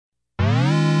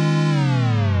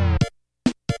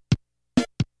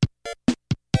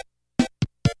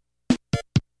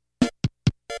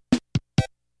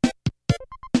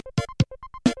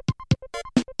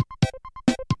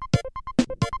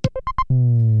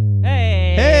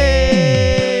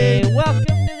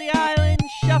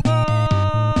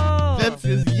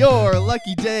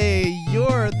lucky day.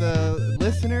 You're the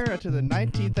listener to the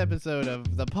 19th episode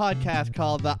of the podcast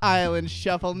called The Island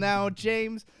Shuffle. Now,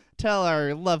 James, tell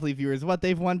our lovely viewers what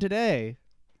they've won today.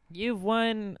 You've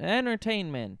won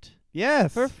entertainment.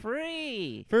 Yes. For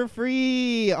free. For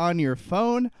free on your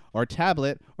phone or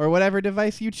tablet or whatever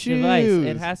device you choose.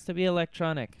 It has to be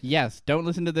electronic. Yes. Don't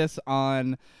listen to this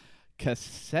on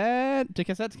cassette. Do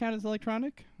cassettes count as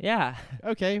electronic? Yeah.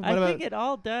 Okay. What I about, think it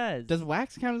all does. does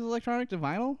wax count as electronic to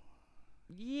vinyl?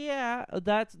 Yeah,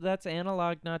 that's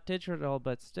analog, not digital,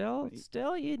 but still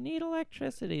you need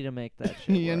electricity to make that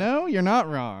shit You work. know, you're not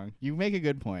wrong. You make a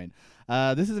good point.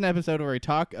 This is an episode where we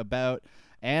talk about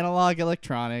analog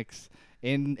electronics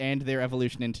and their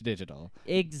evolution into digital.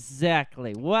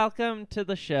 Exactly. Welcome to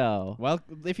the show. Well,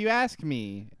 if you ask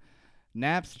me,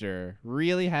 Napster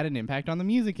really had an impact on the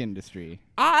music industry.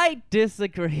 I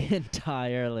disagree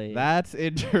entirely. That's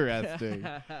interesting.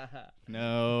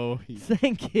 No.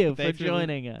 Thank you for Thanks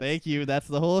joining us. Thank you. That's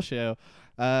the whole show.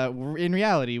 In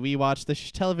reality, we watched the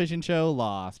television show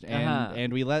Lost,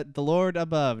 and we let the Lord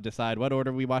above decide what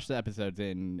order we watch the episodes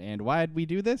in. And why we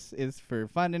do this is for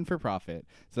fun and for profit,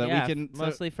 so that we can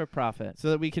mostly for profit.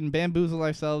 so that we can bamboozle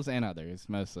ourselves and others,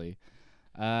 mostly.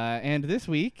 And this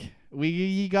week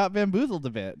we got bamboozled a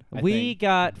bit. We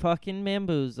got fucking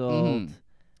bamboozled. Mhm.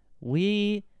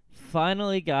 We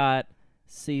finally got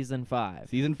season 5.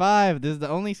 Season 5. This is the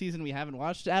only season we haven't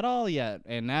watched at all yet,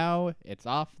 and now it's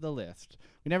off the list.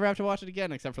 We never have to watch it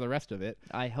again except for the rest of it.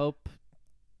 I hope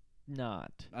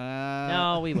not.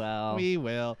 No, we will. We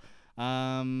will.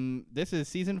 This is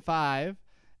season 5,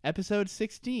 episode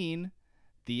 16,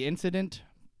 The Incident,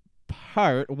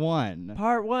 Part 1.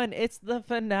 Part 1. It's the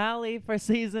finale for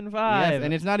season 5. Yes,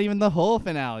 and it's not even the whole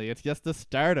finale. It's just the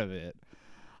start of it.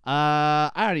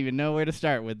 I don't even know where to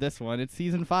start with this one. It's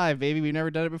season 5, baby. We've never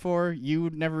done it before.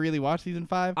 You never really watched season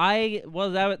 5?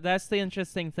 That's the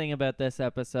interesting thing about this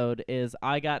episode is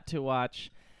I got to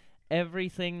watch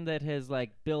everything that has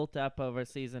like built up over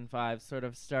season 5 sort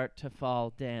of start to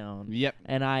fall down. Yep.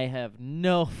 And I have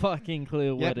no fucking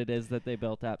clue Yep. what it is that they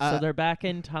built up. So they're back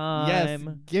in time. Yes.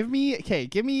 Give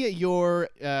me your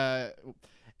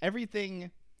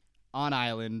everything on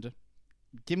Island.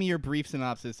 Give me your brief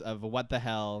synopsis of what the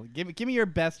hell. Give me your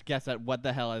best guess at what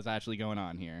the hell is actually going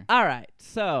on here. All right.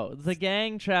 So the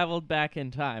gang traveled back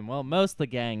in time. Well, most of the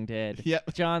gang did.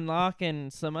 Yep. John Locke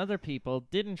and some other people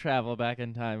didn't travel back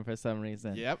in time for some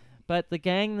reason. Yep. But the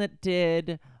gang that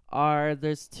did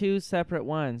there's two separate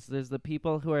ones. There's the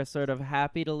people who are sort of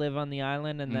happy to live on the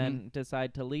island and then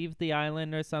decide to leave the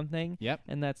island or something. Yep.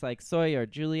 And that's like Sawyer,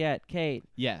 Juliet, Kate,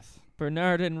 Yes.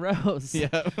 Bernard, and Rose.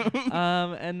 Yep.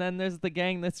 And then there's the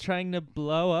gang that's trying to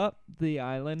blow up the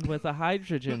island with a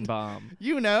hydrogen bomb.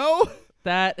 You know?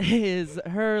 That is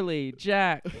Hurley,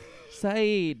 Jack,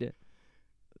 Saeed,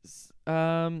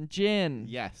 Jin.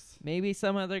 Yes. Maybe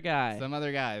some other guy. Some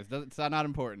other guys. It's not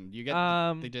important. You get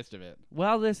the gist of it.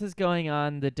 While this is going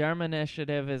on, the Dharma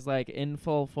Initiative is like in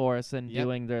full force and Yep.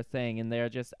 doing their thing, and they're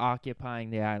just occupying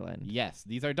the island. Yes.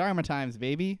 These are Dharma times,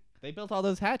 baby. They built all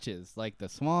those hatches, like the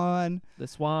Swan, The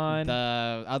Swan,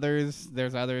 the others.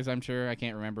 There's others, I'm sure. I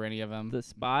can't remember any of them. the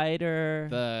Spider,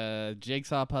 The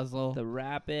jigsaw puzzle. the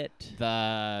Rabbit,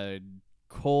 The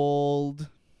cold.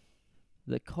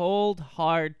 the Cold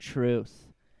Hard Truth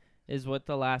is what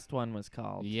the last one was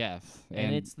called. Yes.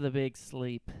 And it's the Big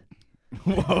Sleep.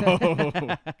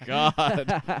 Whoa,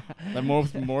 God. The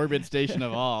most morbid station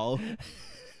of all.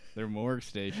 Their morgue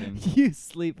station. You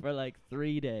sleep for like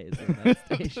 3 days in that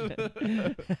station.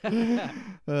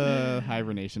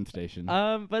 Hibernation station.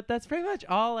 But that's pretty much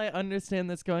all I understand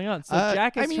that's going on. So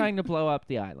Jack is trying to blow up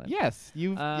the island. Yes.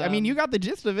 You got the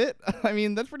gist of it. I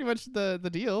mean, that's pretty much the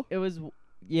deal. It was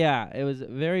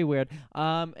very weird.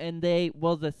 And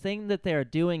the thing that they're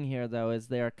doing here though is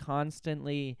they're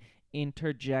constantly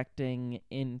interjecting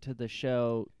into the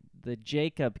show the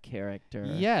Jacob character.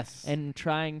 Yes. And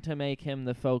trying to make him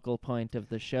the focal point of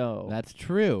the show. That's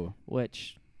true.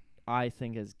 Which I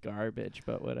think is garbage,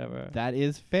 but whatever. That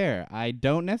is fair. I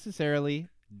don't necessarily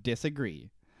disagree.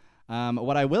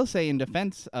 What I will say in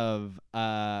defense of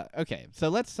okay, so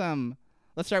let's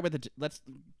start with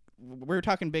we're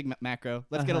talking big macro.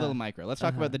 Let's get a little micro. Let's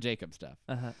talk about the Jacob stuff.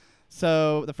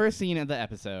 So the first scene of the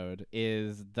episode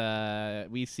is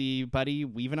we see Buddy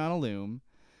weaving on a loom,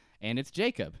 and it's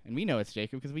Jacob, and we know it's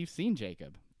Jacob because we've seen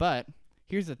Jacob. But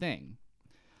here's the thing: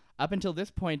 up until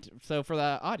this point, so for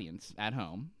the audience at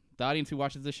home, the audience who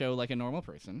watches the show like a normal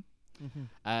person,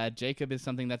 Jacob is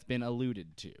something that's been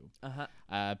alluded to.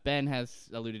 Ben has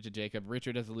alluded to Jacob.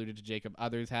 Richard has alluded to Jacob.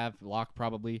 Others have. Locke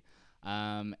probably.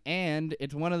 And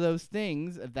it's one of those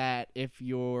things that if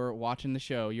you're watching the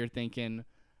show, you're thinking,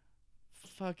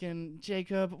 fucking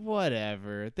Jacob,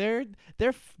 whatever. They're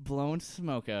blowing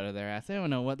smoke out of their ass. They don't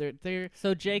know what they're.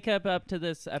 So Jacob up to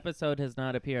this episode has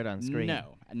not appeared on screen.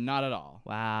 No, not at all.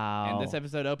 Wow. And this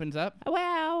episode opens up.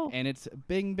 Wow. And it's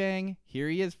bing bang. Here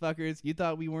he is, fuckers. You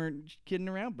thought we weren't kidding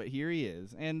around, but here he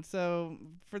is. And so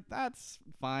that's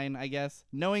fine, I guess.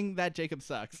 Knowing that Jacob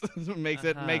sucks makes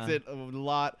it a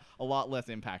lot less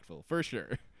impactful for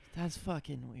sure. That's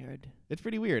fucking weird. It's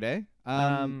pretty weird, eh?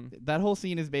 That whole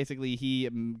scene is basically he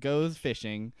goes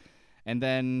fishing, and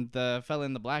then the fella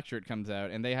in the black shirt comes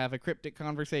out, and they have a cryptic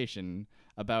conversation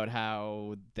about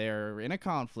how they're in a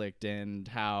conflict and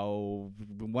how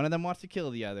one of them wants to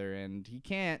kill the other, and he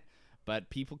can't. But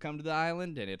people come to the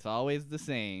island, and it's always the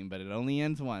same, but it only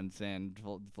ends once. And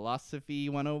philosophy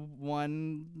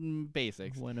 101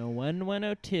 basics. 101,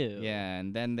 102. Yeah,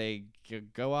 and then they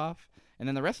go off. And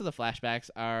then the rest of the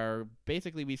flashbacks are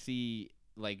basically we see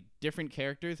like different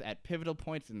characters at pivotal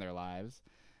points in their lives.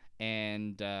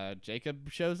 And Jacob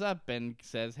shows up and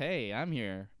says, "Hey, I'm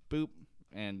here." Boop.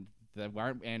 And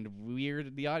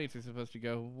the audience is supposed to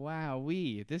go, "Wow,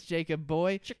 this Jacob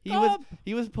boy,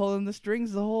 he was pulling the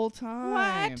strings the whole time."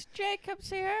 What? Jacob's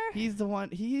here? He's the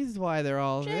one. He's why they're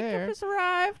all there. Jacob has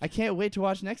arrived. I can't wait to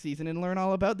watch next season and learn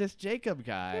all about this Jacob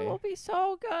guy. It will be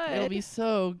so good. It'll be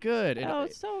so good. Oh,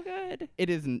 it's so good. It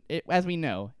isn't. As we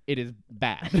know, it is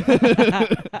bad.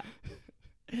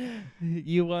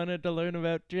 You wanted to learn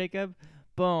about Jacob?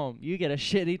 Boom. You get a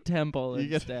shitty temple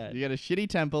instead. You get a shitty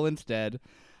temple instead.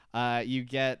 You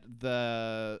get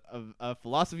a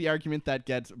philosophy argument that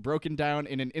gets broken down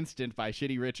in an instant by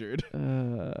Shitty Richard.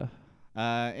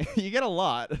 You get a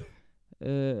lot.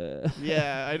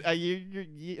 Yeah,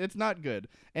 it's not good.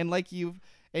 And like you've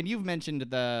mentioned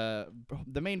the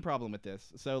main problem with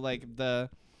this. So like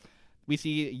we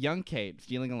see young Kate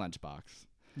stealing a lunchbox.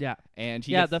 Yeah. And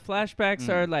the flashbacks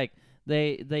are like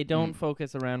they don't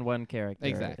focus around one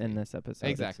character in this episode.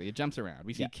 Exactly. It jumps around.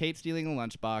 We see Kate stealing a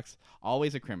lunchbox,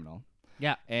 always a criminal.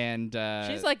 Yeah. And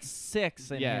she's like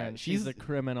 6 in here, and she's a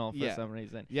criminal for some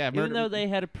reason. Yeah, even though they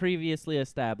had previously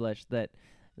established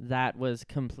that was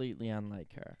completely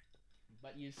unlike her.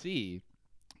 But you see,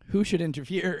 who should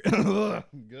interfere? God,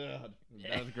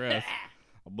 that was gross.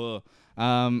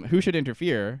 Who should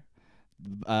interfere?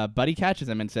 Buddy catches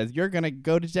him and says, "You're gonna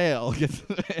go to jail."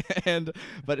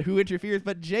 But who interferes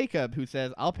but Jacob, who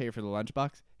says, "I'll pay for the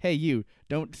lunchbox. Hey, you,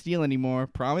 don't steal anymore.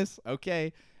 Promise?"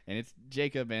 Okay. And it's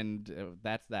Jacob, and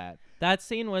that's that. That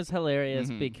scene was hilarious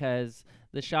because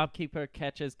the shopkeeper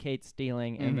catches Kate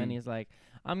stealing, and then he's like,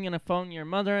 "I'm going to phone your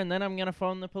mother, and then I'm going to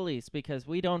phone the police because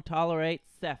we don't tolerate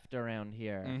theft around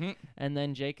here." And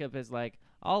then Jacob is like,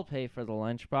 "I'll pay for the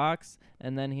lunchbox."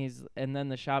 And then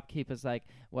the shopkeeper's like,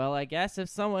 "Well, I guess if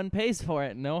someone pays for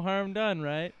it, no harm done,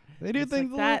 right?" They do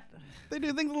things like they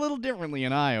do things a little differently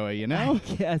in Iowa, you know?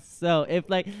 I guess so. If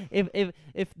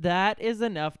that is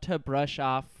enough to brush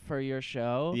off for your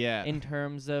show, in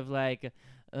terms of like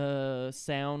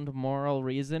sound moral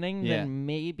reasoning, then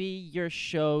maybe your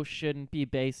show shouldn't be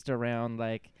based around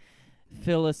like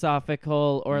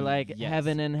philosophical or like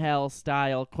heaven and hell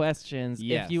style questions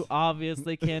if you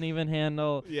obviously can't even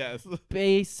handle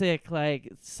basic like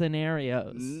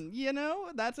scenarios. You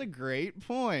know, that's a great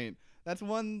point. That's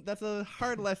a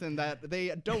hard lesson that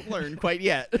they don't learn quite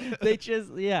yet. They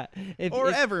just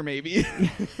ever maybe.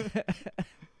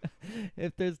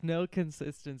 If there's no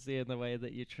consistency in the way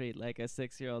that you treat like a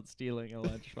 6-year-old stealing a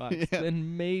lunchbox,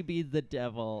 then maybe the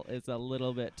devil is a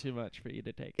little bit too much for you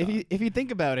to take on. If you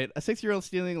think about it, a 6-year-old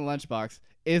stealing a lunchbox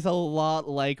is a lot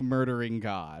like murdering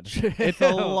God. True.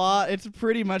 It's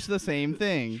pretty much the same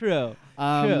thing. True.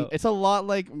 It's a lot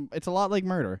like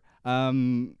murder.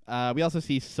 We also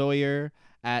see Sawyer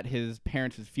at his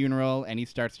parents' funeral, and he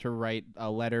starts to write a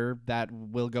letter that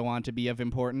will go on to be of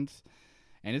importance.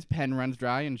 And his pen runs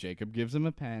dry, and Jacob gives him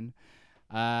a pen.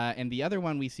 And the other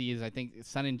one we see is, I think,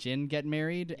 Sun and Jin get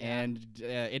married, and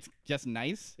it's just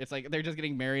nice. It's like they're just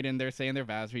getting married, and they're saying their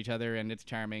vows to each other, and it's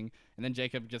charming. And then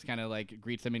Jacob just kind of like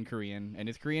greets them in Korean, and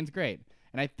his Korean's great.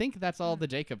 And I think that's all the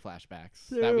Jacob flashbacks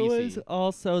that we see. There was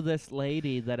also this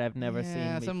lady that I've never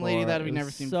seen before. Some lady that we've never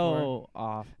seen before. So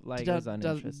off, like it was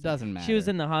uninteresting. Doesn't matter. She was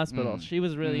in the hospital. She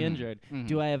was really injured.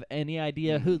 Do I have any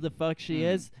idea who the fuck she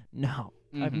is? No.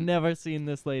 I've never seen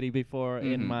this lady before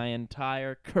in my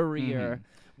entire career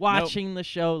watching the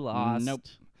show Lost. Nope.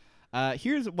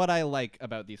 Here's what I like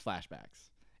about these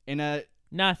flashbacks.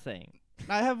 Nothing.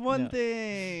 I have one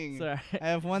thing. Sorry. I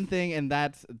have one thing, and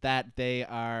that's that they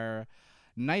are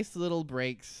nice little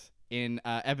breaks in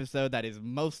an episode that is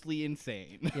mostly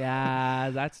insane. Yeah,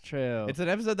 that's true. It's an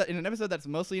episode that in an episode that's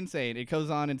mostly insane. It goes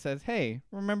on and says, "Hey,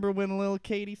 remember when little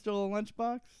Katie stole a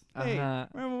lunchbox? Hey,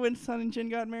 remember when Sun and Jin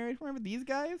got married? Remember these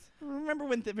guys? Remember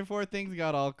when before things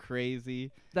got all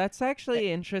crazy?" That's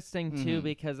actually interesting too, Mhm.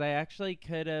 because I actually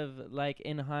could have, like,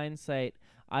 in hindsight,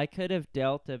 I could have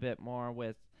dealt a bit more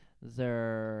with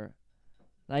their,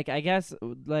 like, I guess,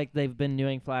 like, they've been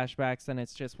doing flashbacks and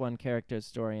it's just one character's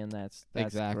story, and that's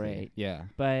Exactly. great. Yeah.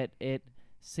 But it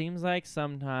seems like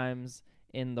sometimes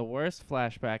in the worst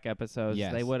flashback episodes, they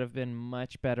Yes. would have been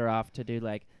much better off to do,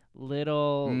 like,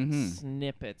 little Mhm.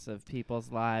 snippets of people's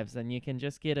lives, and you can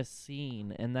just get a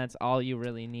scene, and that's all you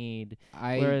really need.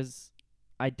 I Whereas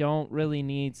I don't really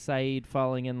need Saeed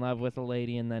falling in love with a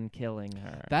lady and then killing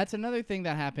her. That's another thing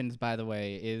that happens, by the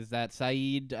way, is that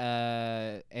Saeed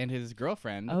and his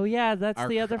girlfriend. Oh yeah, that's Are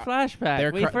the other they're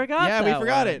flashback. We forgot. Yeah, we that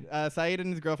forgot one. it. Saeed and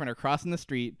his girlfriend are crossing the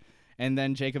street, and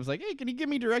then Jacob's like, "Hey, can you give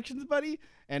me directions, buddy?"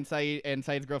 And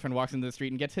Saeed's girlfriend walks into the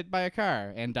street and gets hit by a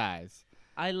car and dies.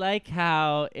 I like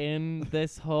how in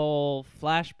this whole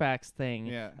flashbacks thing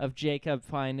Yeah. of Jacob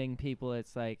finding people,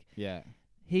 it's like Yeah.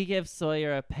 he gives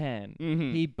Sawyer a pen.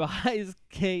 Mhm. He buys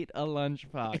Kate a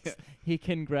lunchbox. He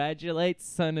congratulates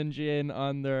Sun and Jin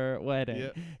on their wedding.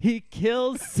 Yeah. He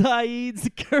kills Saeed's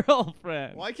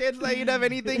girlfriend. Why can't Saeed have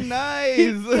anything He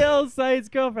nice? kills Saeed's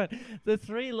girlfriend. The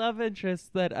 3 love interests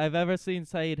that I've ever seen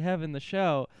Saeed have in the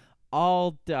show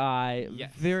all die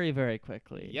Yes. very, very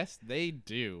quickly. Yes, they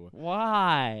do.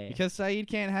 Why? Because Saeed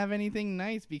can't have anything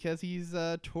nice because he's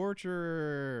a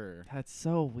torturer. That's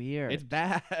so weird. It's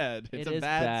bad. It's It a is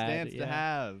bad bad, stance to yeah.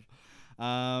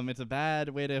 have. It's a bad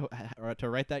way to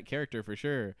write that character for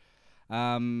sure.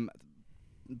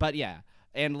 But yeah,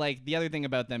 and like the other thing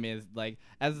about them is like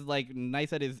as like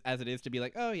nice as it is to be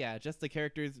like, oh yeah, just the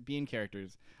characters being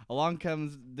characters. Along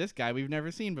comes this guy we've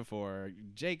never seen before,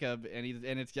 Jacob, and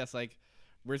it's just like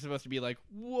we're supposed to be like,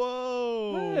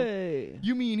 whoa. Hey.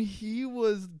 You mean he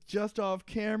was just off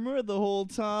camera the whole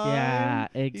time? Yeah,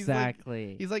 He's like-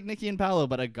 exactly. He's like Nikki and Paolo,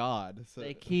 but a god. So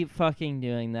They keep fucking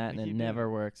doing that, and They it keep never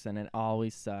works, and it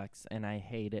always sucks, and I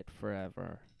hate it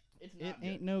forever. it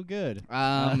ain't no good.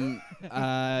 Yeah,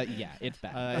 it's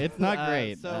bad. It's not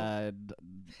great. So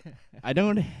I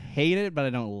don't hate it, but I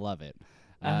don't love it.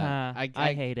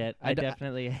 I hate it. I d-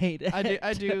 definitely hate it.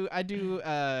 I do.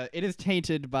 It is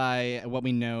tainted by what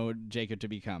we know Jacob to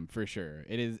become, for sure.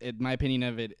 It is. My opinion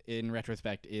of it, in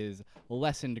retrospect, is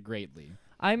lessened greatly.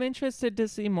 I'm interested to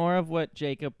see more of what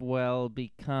Jacob will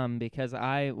become, because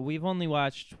we've only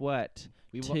watched what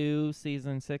We wa- 2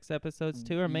 season 6 episodes,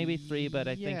 2 or maybe 3, but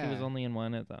I think he was Yeah. only in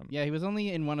one of them. Yeah, he was only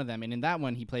in one of them, and in that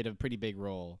one, he played a pretty big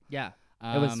role. Yeah.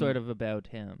 It was sort of about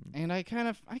him. And I kind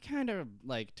of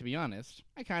like, to be honest,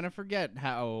 I kind of forget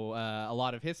how a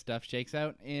lot of his stuff shakes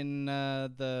out in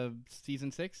the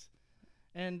season 6.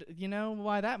 And you know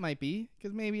why that might be?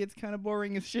 Because maybe it's kind of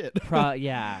boring as shit.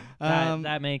 Yeah,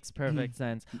 that makes perfect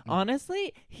sense.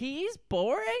 Honestly, he's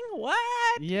boring.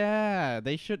 What? Yeah,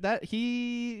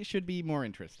 he should be more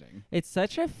interesting. It's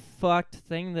such a fucked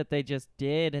thing that they just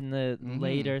did in the Mhm.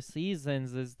 later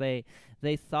seasons. Is they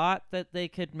thought that they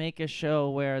could make a show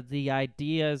where the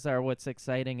ideas are what's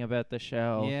exciting about the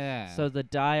show. Yeah. So the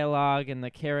dialogue and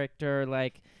the character,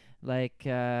 like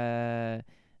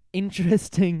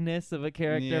interestingness of a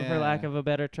character, for lack Yeah. of a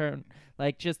better term,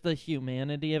 like just the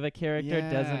humanity of a character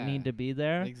doesn't Yeah. need to be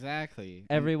there. Exactly.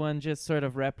 Everyone just sort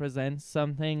of represents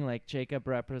something. Like Jacob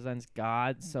represents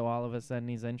God, so all of a sudden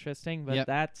he's interesting. But Yep.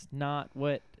 that's not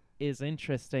what is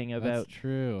interesting about That's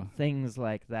true. things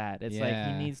like that. It's like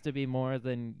Yeah. he needs to be more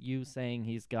than you saying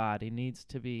he's God. He needs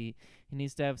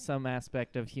to have some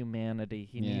aspect of humanity.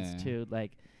 He needs Yeah. to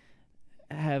like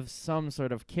have some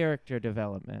sort of character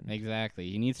development. Exactly.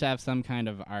 He needs to have some kind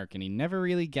of arc, and he never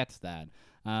really gets that.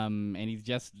 And he's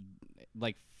just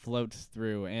like floats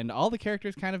through, and all the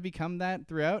characters kind of become that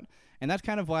throughout. And that's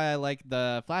kind of why I like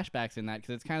the flashbacks in that,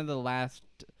 because it's kind of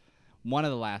one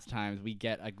of the last times we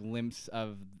get a glimpse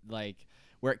of like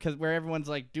where everyone's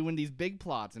like doing these big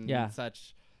plots and Yeah.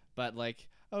 such, but like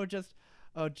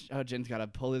Jin's got to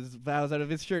pull his vows out of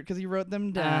his shirt because he wrote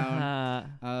them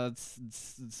down.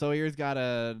 Sawyer's got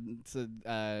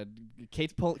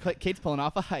Kate's pulling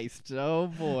off a heist. Oh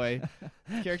boy,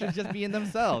 characters just being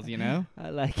themselves, you know.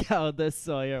 I like how the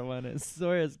Sawyer one is.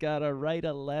 Sawyer's got to write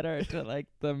a letter to like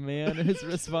the man who's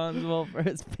responsible for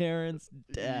his parents'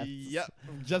 deaths. Yep,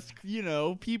 just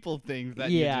people things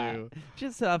that Yeah. you do.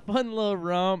 Just a fun little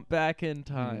romp back in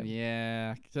time.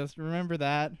 Yeah, just remember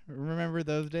that. Remember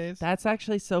those days. That's actually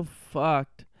so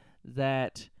fucked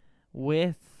that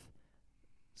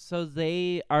so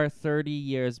they are 30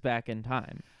 years back in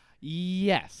time.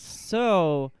 Yes.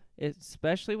 So,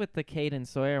 especially with the Kate and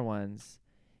Sawyer ones,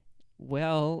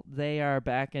 well, they are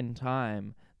back in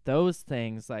time. Those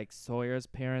things like Sawyer's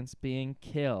parents being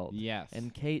killed Yes.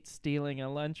 and Kate stealing a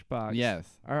lunchbox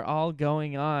Yes. are all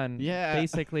going on Yeah.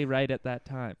 basically right at that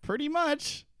time. Pretty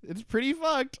much. It's pretty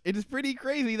fucked. It's pretty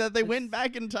crazy that they went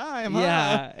back in time.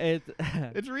 Yeah, Huh?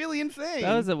 It's really insane.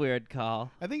 that was a weird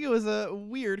call. I think it was a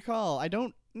weird call. I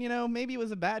don't, maybe it was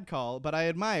a bad call, but I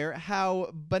admire how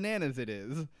bananas it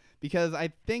is. Because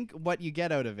I think what you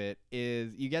get out of it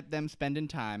is you get them spending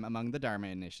time among the Dharma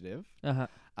Initiative. Uh-huh.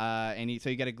 So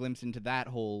you get a glimpse into that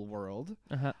whole world.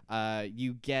 Uh-huh.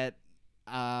 You get,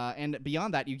 and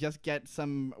beyond that, you just get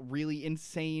some really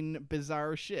insane,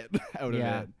 bizarre shit out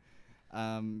Yeah. of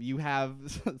it. You have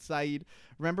Saeed.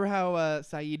 Remember how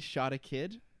Saeed shot a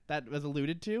kid? That was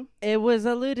alluded to. It was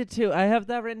alluded to. I have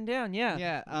that written down. Yeah.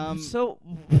 Yeah. So,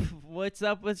 what's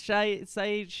up with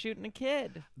Saeed shooting a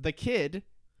kid? The kid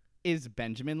is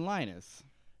Benjamin Linus,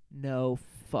 No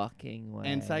fucking way.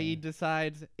 and Saeed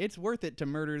decides it's worth it to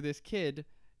murder this kid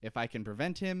if I can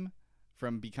prevent him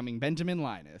from becoming Benjamin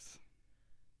Linus.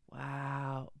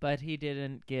 Wow. But he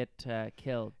didn't get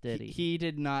killed, did he? He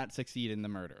did not succeed in the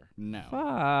murder. No.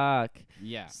 Fuck.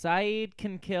 Yeah. Saeed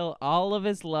can kill all of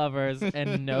his lovers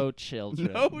and no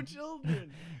children. No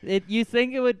children. You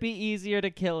think it would be easier to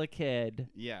kill a kid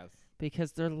Yes.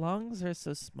 because their lungs are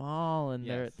so small and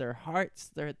Yes. their hearts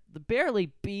they're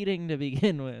barely beating to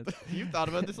begin with. You've thought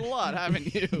about this a lot,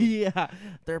 haven't you? Yeah,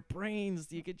 their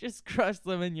brains, you could just crush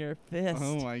them in your fist.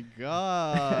 Oh my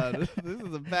god. This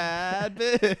is a bad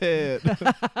bit. This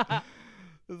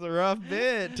is a rough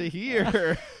bit to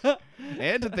hear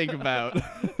and to think about.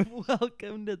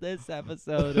 Welcome to this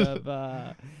episode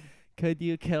of Could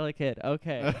You Kill a Kid?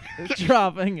 Okay,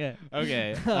 dropping it.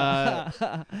 Okay.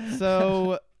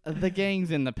 So the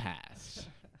gang's in the past.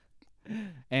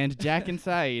 And Jack and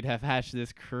Saeed have hatched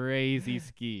this crazy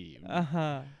scheme.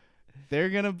 Uh-huh. They're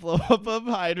gonna blow up a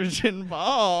hydrogen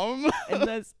bomb. And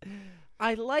that's,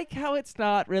 I like how it's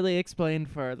not really explained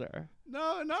further.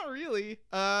 No, not really.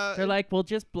 They're like, we'll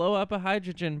just blow up a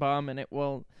hydrogen bomb and it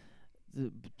will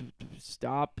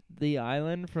stop the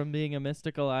island from being a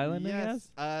mystical island, I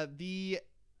guess? Yes. The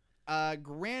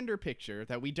grander picture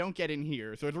that we don't get in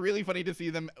here, so it's really funny to see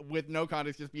them with no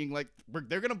context just being like,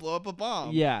 they're gonna blow up a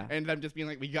bomb. Yeah. And them just being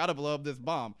like, we gotta blow up this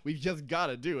bomb. We've just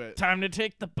gotta do it. Time to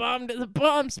take the bomb to the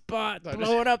bomb spot.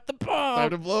 Blowing up the bomb. Time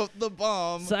to blow up the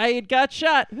bomb. Saeed got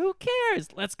shot. Who cares?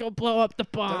 Let's go blow up the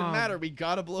bomb. Doesn't matter. We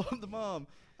gotta blow up the bomb.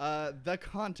 The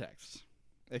context,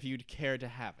 if you'd care to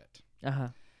have it, Uh-huh.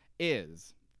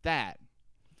 is that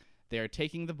they are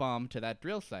taking the bomb to that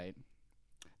drill site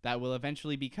that will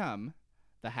eventually become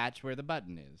the hatch where the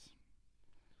button is.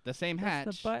 The same hatch.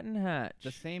 What's the button hatch?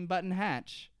 The same button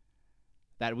hatch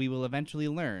that we will eventually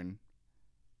learn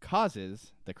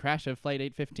causes the crash of Flight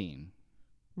 815.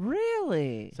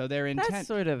 Really? So their intent. That's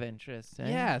sort of interesting.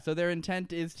 Yeah. So their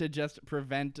intent is to just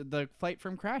prevent the flight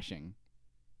from crashing.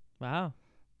 Wow.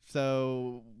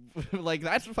 So, like,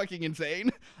 that's fucking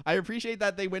insane. I appreciate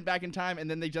that they went back in time and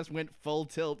then they just went full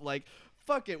tilt. Like,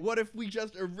 fuck it. What if we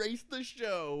just erase the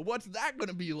show? What's that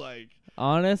gonna be like?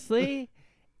 Honestly,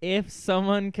 if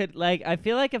someone could, like, I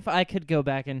feel like if I could go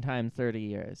back in time 30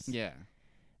 years Yeah.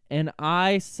 and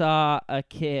I saw a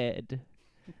kid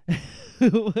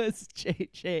who was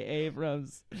J.J.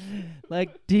 Abrams,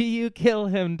 like, do you kill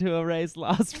him to erase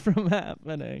Lost from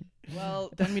happening?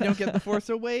 Well, then we don't get The Force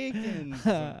Awakens.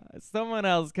 Someone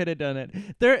else could have done it.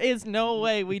 There is no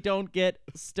way we don't get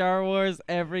Star Wars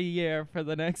every year for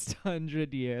the next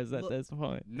 100 years at this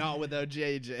point. Not without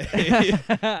JJ.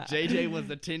 JJ was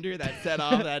the tinder that set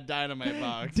off that dynamite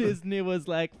box. Disney was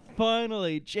like,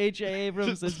 finally, J.J.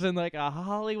 Abrams has been like a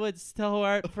Hollywood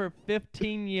stalwart for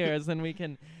 15 years, and we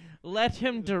can let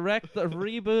him direct the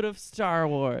reboot of Star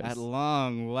Wars. At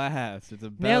long last, it's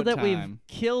about Now that time. we've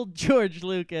killed George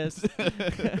Lucas,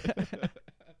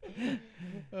 we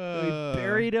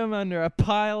buried him under a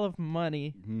pile of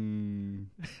money.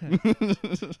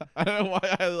 I don't know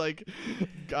why I like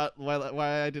got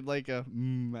why I did like a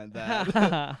at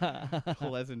that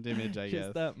pleasant image. I guess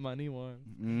Just that money one.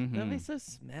 Mhm. That'd be so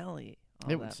smelly. all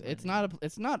that It's money.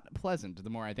 it's not pleasant. The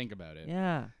more I think about it,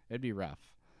 Yeah. it'd be rough.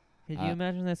 Could you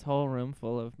imagine this whole room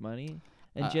full of money?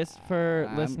 And just Uh, for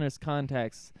I'm- listeners'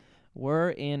 context,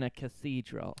 we're in a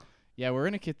cathedral. Yeah, we're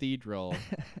in a cathedral,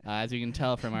 as you can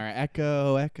tell from our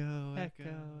echo.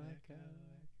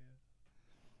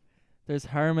 There's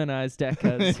harmonized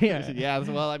echoes here. Yeah,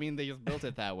 well, I mean, they just built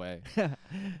it that way,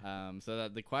 so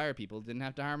that the choir people didn't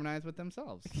have to harmonize with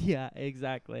themselves. Yeah,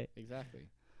 exactly. Exactly.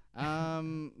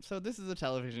 So this is a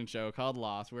television show called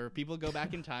Lost, where people go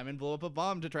back in time and blow up a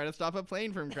bomb to try to stop a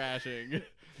plane from crashing.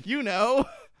 You know,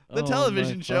 the Oh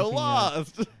television my show fucking God.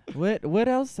 Lost. What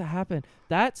else happened?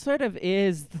 That sort of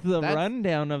is the That's-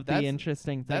 rundown of the that's-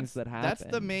 interesting things that happen. That's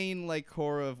the main like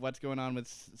core of what's going on with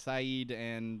Saeed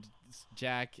and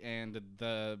Jack and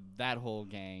that whole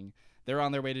gang. They're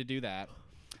on their way to do that.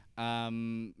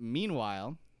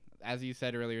 Meanwhile, as you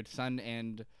said earlier, Sawyer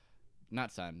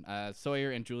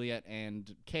and Juliet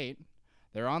and Kate,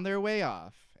 they're on their way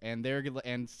off, and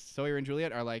and Sawyer and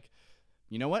Juliet are like,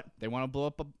 you know what? They want to blow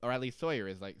up, or at least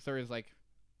Sawyer's like,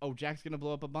 oh, Jack's gonna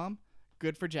blow up a bomb.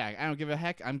 Good for Jack. I don't give a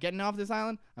heck. I'm getting off this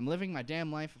island. I'm living my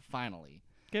damn life finally.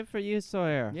 Good for you,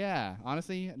 Sawyer. Yeah,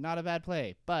 honestly, not a bad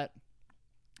play. But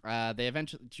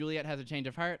Juliet has a change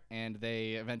of heart, and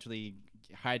they eventually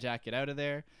hijack it out of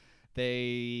there.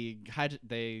 They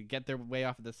get their way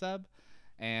off of the sub,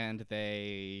 and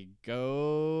they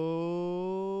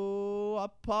go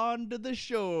up onto the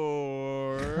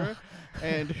shore.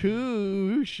 And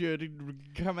who should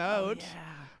come out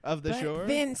of the shore?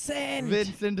 Vincent.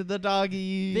 Vincent the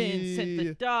doggy. Vincent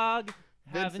the dog.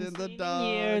 Haven't Vincent the seen dog. in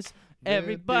years.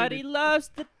 Everybody loves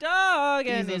the dog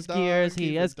and He's a his dog, gears. He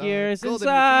he's a has dog. gears Golden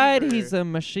inside. retriever. He's a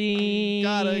machine.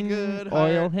 Got a good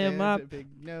Oil heart him and up. a big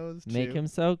nose Make too. him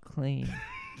so clean.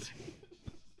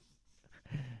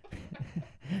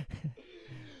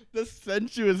 The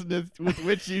sensuousness with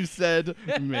which you said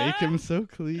 "make him so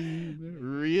clean"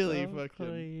 really So fucking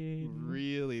clean.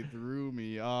 really threw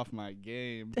me off my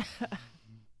game.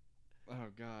 Oh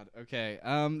God. Okay.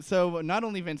 So not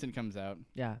only Vincent comes out,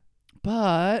 Yeah.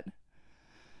 but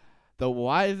the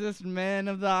wisest man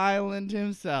of the island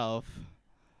himself,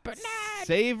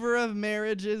 saver of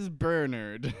marriages,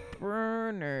 Bernard.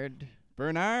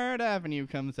 Bernard Avenue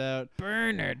comes out.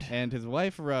 Bernard. And his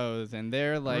wife Rose, and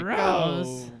they're like,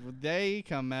 Rose. they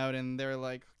come out and they're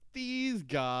like, these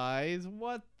guys,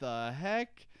 what the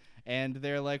heck? And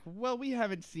they're like, well, we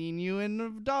haven't seen you in a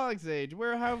dog's age. You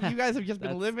guys have just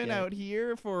been That's living scary. out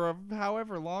here for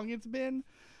however long it's been.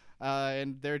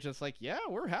 And they're just like, yeah,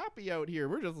 we're happy out here.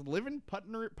 We're just living,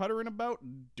 puttering about,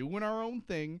 doing our own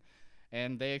thing.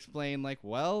 And they explain like,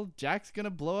 well, Jack's gonna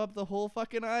blow up the whole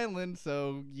fucking island,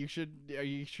 so are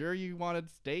you sure you want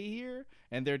to stay here?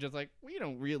 And they're just like, we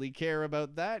don't really care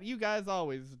about that. You guys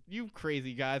you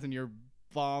crazy guys and your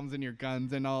bombs and your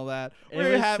guns and all that. It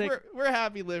We're was happy. sick. We're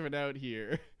happy living out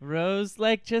here. Rose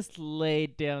just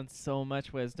laid down so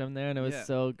much wisdom there, and it was Yeah.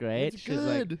 so great. It's She's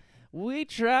good. like, we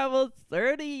traveled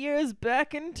 30 years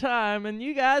back in time, and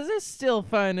you guys are still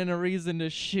finding a reason to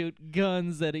shoot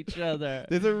guns at each other.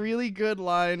 There's a really good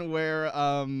line where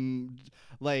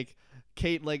like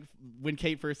Kate, like when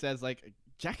Kate first says like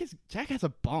Jack has a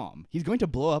bomb. He's going to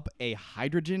blow up a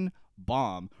hydrogen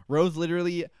bomb. Rose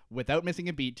literally, without missing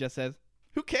a beat, just says,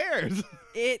 who cares?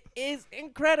 It is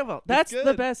incredible. That's the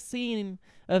good. best scene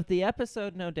of the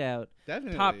episode, no doubt.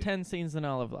 Definitely. Top 10 scenes in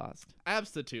all of Lost.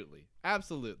 Absolutely.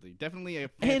 Definitely a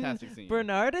And fantastic scene.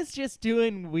 Bernard is just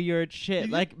doing weird shit,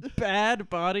 He's- like bad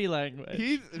body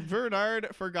language.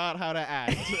 Bernard forgot how to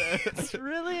act. It's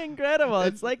really incredible.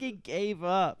 It's like he gave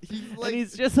up. He's And like,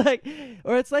 he's just like,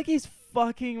 or it's like he's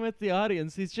fucking with the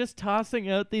audience. He's just tossing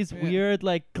out these Yeah. weird,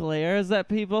 like, glares at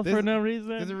people for There's- no there's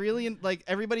reason. a really like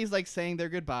everybody's like saying their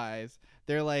goodbyes.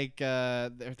 They're like they're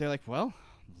like, well,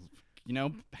 you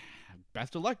know,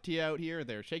 best of luck to you out here.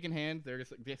 They're shaking hands. They're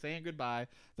saying goodbye.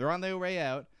 They're on their way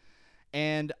out,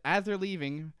 and as they're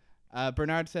leaving,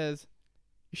 Bernard says,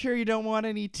 "You sure you don't want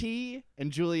any tea?"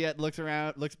 And Juliet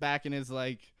looks back, and is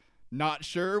like, not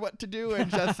sure what to do, and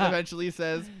just eventually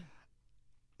says,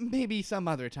 "Maybe some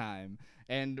other time,"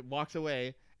 and walks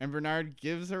away. And Bernard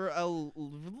gives her a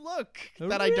look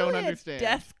that I don't Really a understand.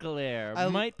 Death glare I-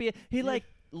 might be. He yeah. like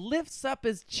lifts up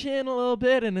his chin a little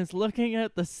bit and is looking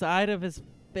at the side of his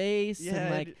face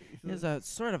and like there's a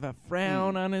sort of a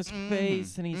frown on his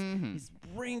face, and he's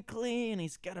wrinkly, and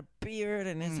he's got a beard,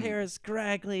 and his hair is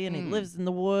scraggly, and he lives in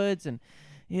the woods, and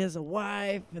he has a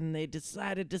wife, and they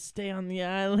decided to stay on the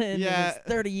island. Yeah. And it's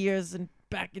 30 years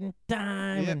back in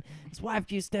time, Yeah. and his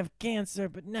wife used to have cancer,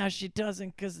 but now she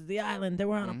doesn't because of the island. They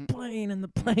were on a plane, and the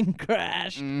plane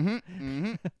crashed.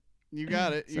 You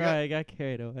got it. Sorry, I got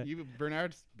carried away.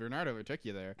 Bernard overtook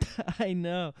you there. I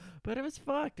know, but it was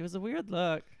fucked. It was a weird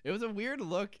look. It was a weird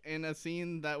look in a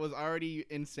scene that was already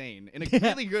insane in a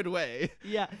really good way.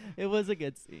 Yeah, it was a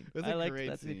good scene. It was I a liked great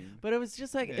that scene. scene. But it was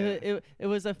just like Yeah. it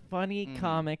was a funny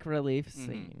comic relief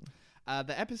scene.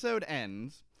 The episode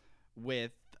ends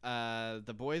with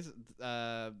the boys.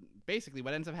 Basically,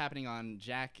 what ends up happening on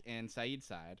Jack and Saeed's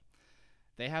side,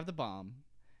 they have the bomb,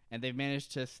 and they've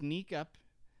managed to sneak up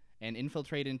and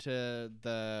infiltrate into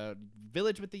the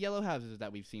village with the yellow houses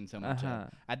that we've seen so much Uh-huh. of.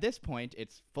 At this point,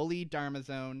 it's fully Dharma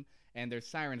zone, and there's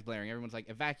sirens blaring. Everyone's like,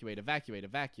 evacuate, evacuate,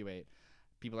 evacuate.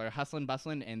 People are hustling,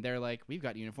 bustling, and they're like, we've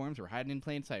got uniforms. We're hiding in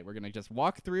plain sight. We're going to just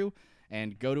walk through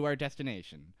and go to our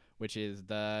destination, which is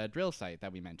the drill site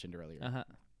that we mentioned earlier. Uh-huh.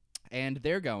 And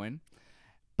they're going.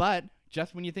 But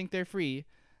just when you think they're free,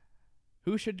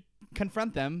 who should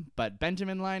confront them but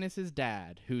Benjamin Linus's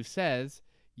dad, who says,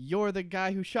 "You're the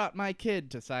guy who shot my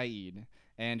kid," to Saeed,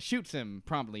 and shoots him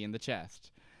promptly in the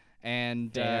chest.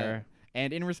 And Fair.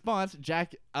 and in response,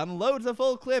 Jack unloads a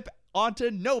full clip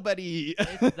onto nobody.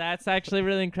 That's actually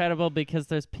really incredible because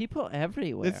there's people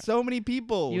everywhere. There's so many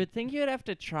people. You would think you'd have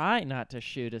to try not to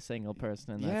shoot a single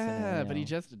person in that scenario. But he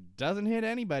just doesn't hit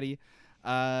anybody.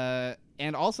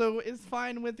 And also is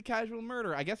fine with the casual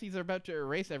murder. I guess he's about to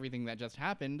erase everything that just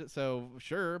happened, so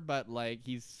sure, but like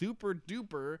he's super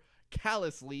duper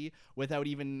callously, without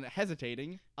even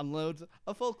hesitating, unloads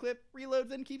a full clip,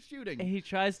 reloads, and keeps shooting. He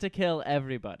tries to kill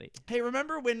everybody. Hey,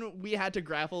 remember when we had to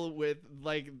grapple with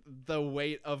like the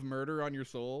weight of murder on your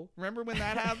soul? Remember when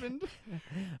that happened?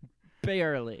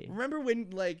 Barely. Remember when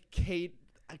like Kate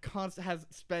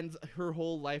spends her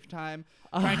whole lifetime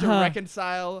trying to Uh-huh.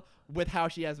 reconcile with how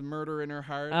she has murder in her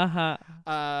heart? Uh-huh.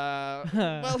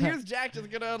 Well, here's Jack just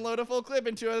gonna unload a full clip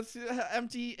into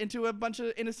a bunch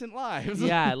of innocent lives.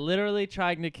 Yeah, literally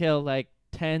trying to kill like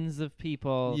tens of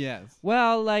people. Yes.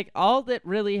 Well, like all that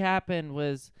really happened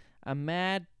was a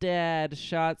mad dad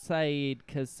shot Saeed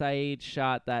because Saeed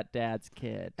shot that dad's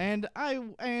kid. And I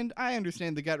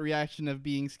understand the gut reaction of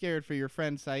being scared for your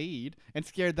friend Saeed and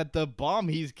scared that the bomb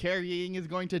he's carrying is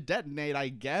going to detonate, I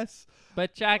guess.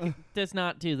 But Jack does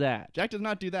not do that. Jack does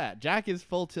not do that. Jack is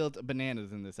full tilt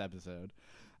bananas in this episode.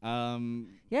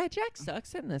 Yeah, Jack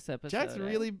sucks in this episode.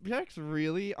 Jack's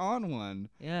really on one.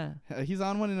 Yeah. He's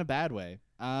on one in a bad way.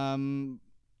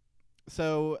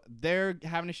 So they're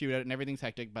having a shootout and everything's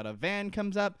hectic, but a van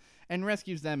comes up and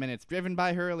rescues them, and it's driven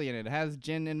by Hurley, and it has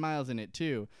Jin and Miles in it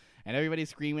too. And everybody's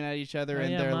screaming at each other, Oh,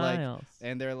 and yeah,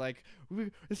 they're like,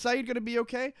 "Is Saeed gonna be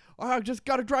okay? Oh, I just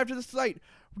gotta drive to the site.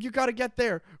 You gotta get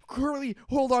there. Hurley,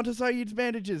 hold on to Saeed's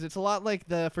bandages." It's a lot like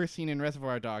the first scene in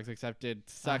Reservoir Dogs, except it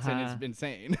sucks and it's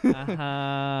insane.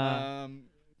 Uh-huh.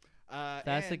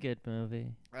 That's a and, good movie.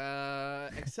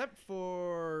 except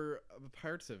for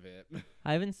parts of it.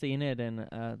 I haven't seen it in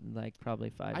like probably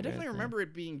 5 years. I definitely now. remember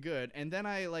it being good, and then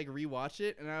I like rewatched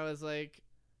it, and I was like,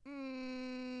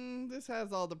 this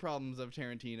has all the problems of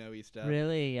Tarantino-y stuff.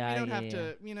 Really? Yeah. We don't have yeah.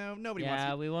 to, nobody wants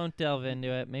Yeah, to. we won't delve into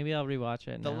it. Maybe I'll rewatch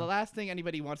it. The now. last thing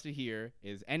anybody wants to hear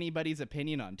is anybody's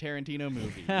opinion on Tarantino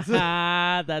movies.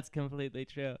 That's completely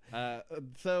true.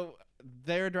 So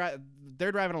they're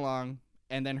driving along,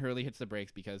 and then Hurley hits the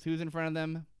brakes because who's in front of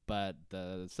them but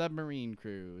the submarine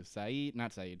crew?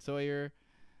 Sawyer,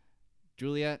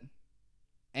 Juliet,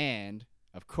 and,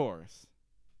 of course,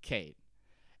 Kate.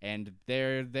 And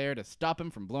they're there to stop him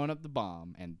from blowing up the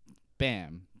bomb. And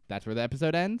bam, that's where the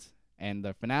episode ends. And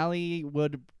the finale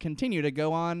would continue to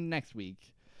go on next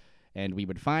week. And we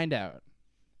would find out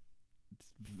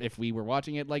if we were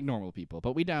watching it like normal people.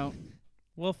 But we don't.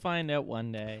 We'll find out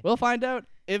one day. We'll find out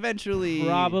eventually.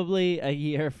 Probably a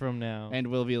year from now. And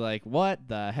we'll be like, what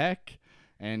the heck?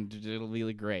 And it'll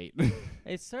be great.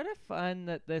 It's sort of fun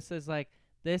that this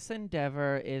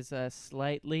endeavor is a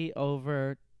slightly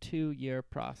over 2-year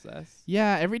process.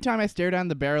 Yeah, every time I stare down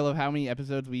the barrel of how many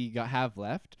episodes we have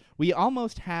left, we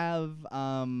almost have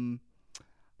only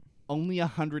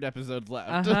 100 episodes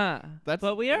left.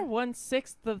 But we are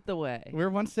 1/6 of the way.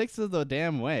 We're 1/6 of the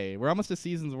damn way. We're almost a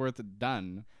season's worth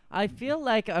done. I feel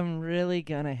like I'm really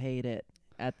gonna hate it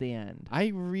at the end. I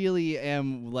really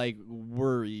am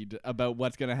worried about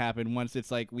what's gonna happen once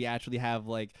it's we actually have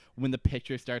when the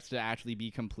picture starts to actually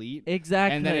be complete.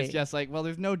 Exactly. And then it's just well,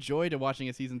 there's no joy to watching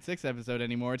a season 6 episode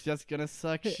anymore. It's just gonna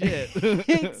suck shit.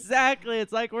 Exactly.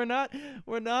 It's like we're not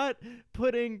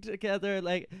putting together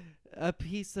a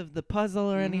piece of the puzzle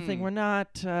or anything. We're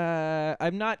not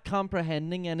I'm not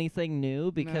comprehending anything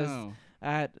new because No.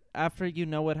 after you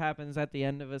know what happens at the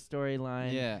end of a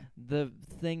storyline, Yeah. the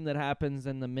thing that happens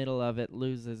in the middle of it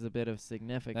loses a bit of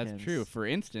significance. That's true. For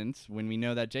instance, when we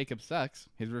know that Jacob sucks,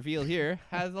 his reveal here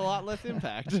has a lot less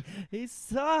impact. He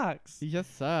sucks. He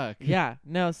just sucks. Yeah,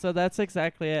 no, so that's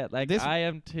exactly it. This- I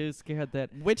am too scared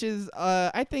that Which is,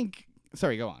 I think...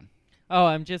 Sorry, go on.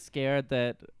 I'm just scared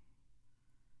that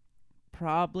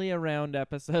probably around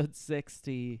episode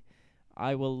 60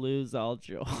 I will lose all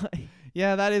joy.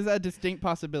 Yeah, that is a distinct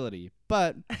possibility.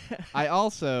 But I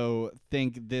also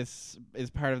think this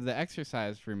is part of the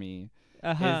exercise for me,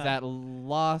 Uh-huh. is that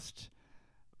lost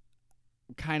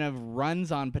kind of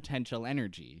runs on potential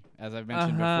energy, as I've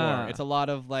mentioned Uh-huh. before. It's a lot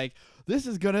of like, this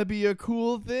is gonna be a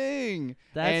cool thing.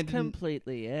 That's and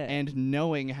completely it. and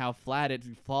knowing how flat it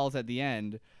falls at the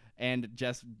end, and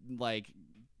just like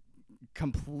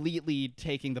completely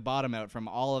taking the bottom out from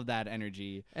all of that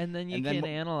energy. And then you and then can wh-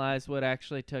 analyze what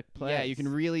actually took place. Yeah, you can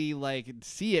really like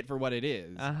see it for what it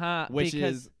is, which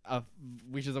because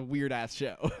is a weird ass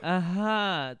show.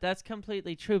 That's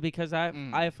completely true because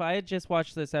if I had just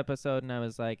watched this episode and I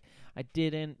was like,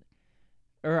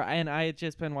 and I had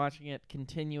just been watching it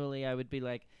continually, I would be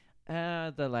like,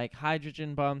 the like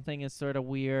hydrogen bomb thing is sort of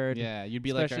weird. Yeah, you'd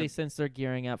be especially like, since they're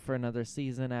gearing up for another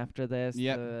season after this.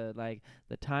 Yep.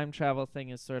 The time travel thing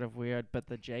is sort of weird, but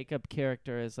the Jacob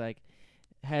character is like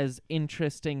has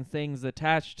interesting things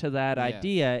attached to that Yes.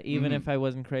 idea, even Mhm. if I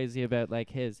wasn't crazy about like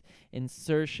his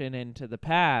insertion into the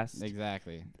past.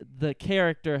 exactly. The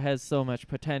character has so much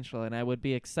potential, and I would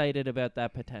be excited about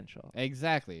that potential.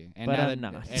 Exactly. And But now I'm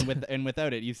that, not. and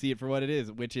without it, you see it for what it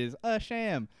is, which is a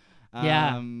sham.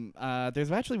 Yeah.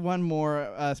 There's actually one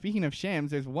more. Speaking of shams,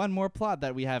 there's one more plot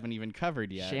that we haven't even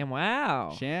covered yet.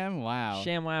 ShamWow. ShamWow.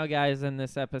 ShamWow guy's in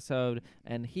this episode,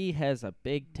 and he has a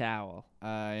big towel.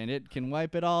 And it can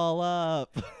wipe it all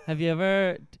up. Have you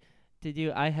ever?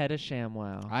 I had a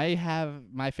ShamWow.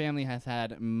 My family has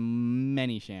had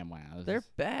many ShamWows. They're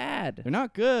bad. They're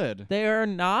not good. They are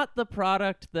not the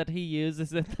product that he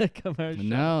uses in the commercial.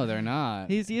 No, they're not.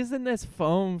 He's using this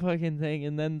foam fucking thing,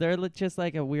 and then they're just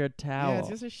like a weird towel. Yeah, it's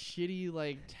just a shitty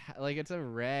like it's a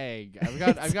rag. I've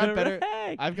It's got a better.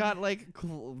 rag. I've got like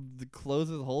clothes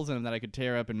with holes in them that I could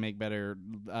tear up and make better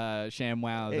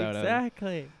ShamWows out of.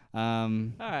 Exactly. All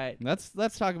right.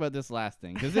 Let's talk about this last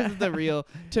thing, because this is the real.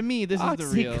 To me, this is the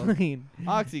real OxyClean.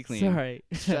 OxyClean. Sorry.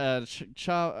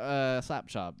 Slap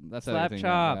Chop. That's the Slap other thing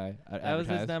Chop. That was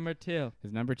his number 2.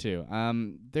 His number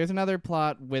 2. There's another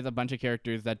plot with a bunch of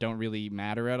characters that don't really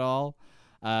matter at all.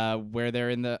 Where they're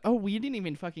in the we didn't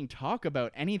even fucking talk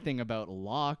about anything about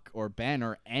Locke or Ben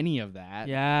or any of that.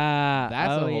 Yeah.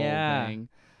 That's the whole yeah. thing.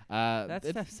 That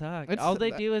stuff sucks. it's- All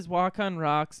they do is walk on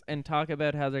rocks and talk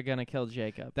about how they're gonna kill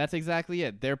Jacob. That's exactly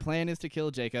it. Their plan is to kill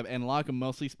Jacob, and Locke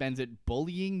mostly spends it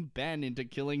bullying Ben into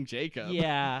killing Jacob.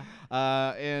 Yeah.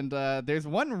 And there's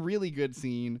one really good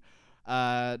scene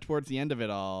towards the end of it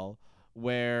all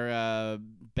where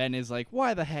Ben is like,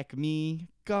 "Why the heck me?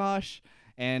 Gosh."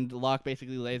 And Locke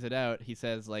basically lays it out. He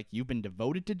says, like, "You've been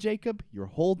devoted to Jacob your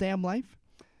whole damn life,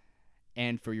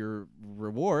 and for your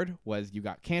reward was you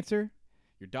got cancer,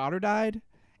 your daughter died,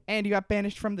 and you got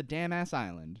banished from the damn ass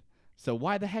island. So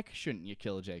why the heck shouldn't you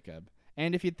kill Jacob?"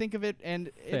 And if you think of it,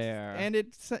 Fair.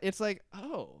 it's like,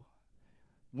 oh,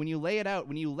 when you lay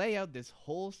out this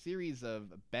whole series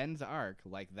of Ben's arc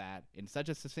like that in such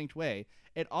a succinct way,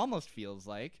 it almost feels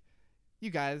like you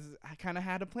guys kind of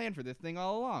had a plan for this thing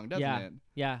all along, doesn't it?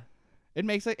 Yeah. It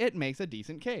makes a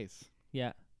decent case.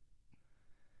 Yeah.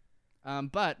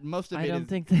 But most of I it don't is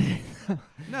think that.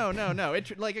 no.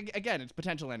 It again, it's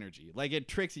potential energy. Like it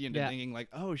tricks you into Yeah. thinking like,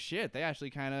 oh shit, they actually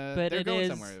kind of But they're it going is-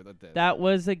 somewhere with this. That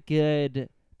was a good.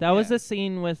 That was Yeah. a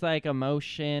scene with like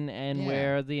emotion and Yeah.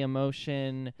 where the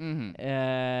emotion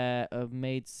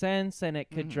made sense and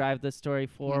it could Mhm. drive the story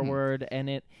forward and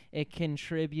it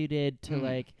contributed to Mhm.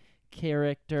 like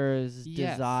characters'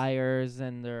 Yes. desires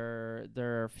and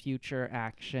their future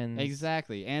actions.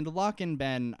 Exactly. And Locke and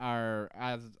Ben are,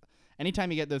 as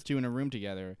anytime you get those two in a room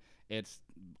together, it's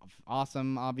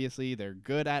awesome. Obviously, they're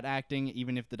good at acting,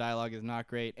 even if the dialogue is not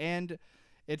great. And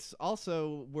it's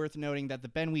also worth noting that the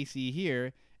Ben we see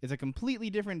here is a completely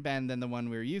different Ben than the one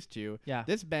we're used to. Yeah.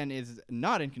 This Ben is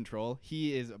not in control.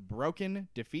 He is broken,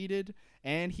 defeated,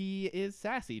 and he is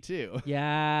sassy too.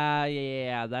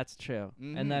 Yeah, that's true.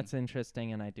 Mhm. And that's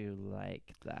interesting and I do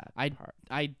like that part.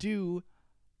 I do.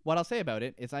 What I'll say about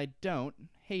it is I don't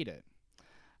hate it.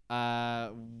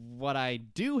 What I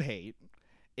do hate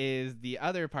is the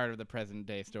other part of the present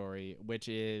day story, which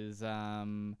is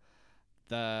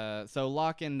so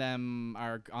Locke and them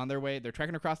are on their way. They're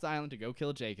trekking across the island to go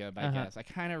kill Jacob, I guess. I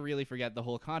kind of really forget the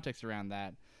whole context around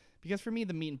that. Because for me,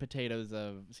 the meat and potatoes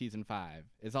of season 5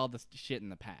 is all this shit in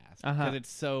the past. Because it's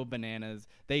so bananas.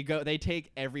 They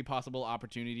take every possible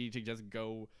opportunity to just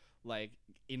go like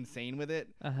insane with it,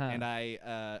 and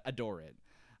I adore it.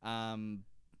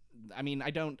 I mean, I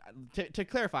don't. To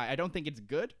clarify, I don't think it's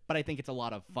good, but I think it's a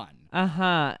lot of fun.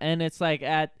 And it's like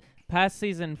at past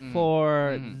season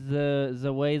 4,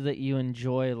 the way that you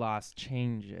enjoy Lost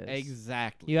changes.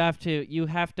 Exactly. You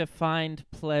have to find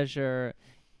pleasure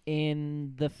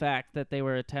in the fact that they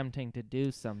were attempting to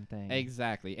do something.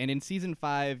 Exactly. And in season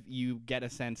 5, you get a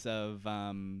sense of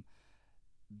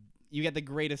you get the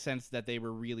greatest sense that they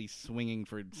were really swinging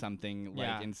for something like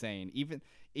Yeah. insane.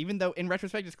 Even though in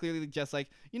retrospect it's clearly just like,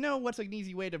 what's an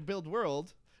easy way to build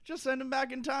world? Just send them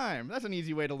back in time. That's an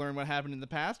easy way to learn what happened in the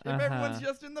past. If everyone's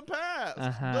just in the past.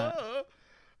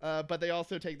 Duh. But they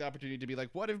also take the opportunity to be like,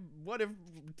 what if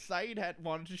Saeed had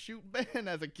wanted to shoot Ben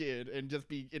as a kid and just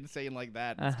be insane like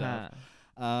that and stuff.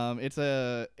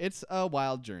 It's a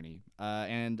wild journey,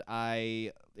 and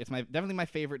it's definitely my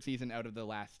favorite season out of the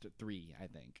last 3, I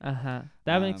think.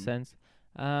 That makes sense.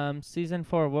 Season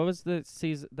 4. What was the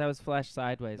season that was flashed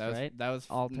sideways? That was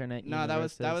alternate. No,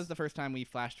 universes. that was the first time we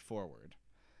flashed forward.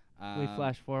 We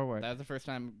flashed forward. That was the first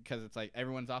time because it's like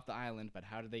everyone's off the island, but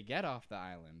how did they get off the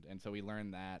island? And so we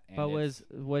learned that. And but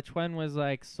which one was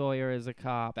like Sawyer as a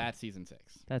cop? That's season 6.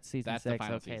 That's season 6. The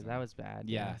final okay, season. that was bad.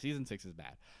 Yeah, season 6 is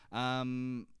bad.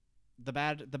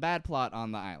 The bad plot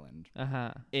on the island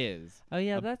is oh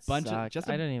yeah, that's bunch of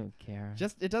I don't even care.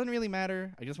 It doesn't really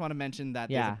matter. I just want to mention that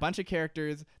there's a bunch of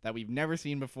characters that we've never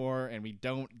seen before, and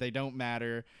they don't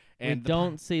matter. And we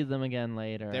don't see them again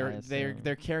later.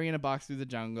 They're carrying a box through the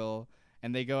jungle,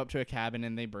 and they go up to a cabin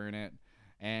and they burn it.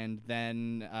 And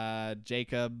then the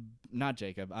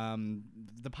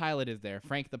pilot is there.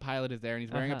 Frank the pilot is there, and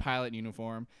he's wearing a pilot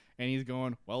uniform, and he's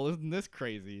going, well, isn't this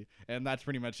crazy? And that's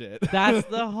pretty much it. That's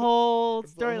the whole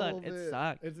storyline. It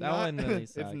sucked. That one really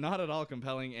sucked. It's not at all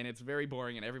compelling, and it's very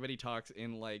boring, and everybody talks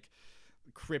in like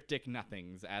cryptic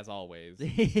nothings as always.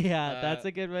 Yeah, that's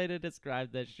a good way to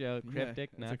describe this show.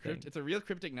 Cryptic nothing. It's a real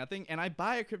cryptic nothing, and I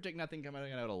buy a cryptic nothing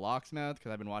coming out of Locke's mouth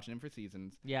because I've been watching him for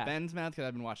seasons. Yeah. Ben's mouth because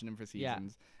I've been watching him for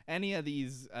seasons. Any of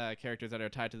these characters that are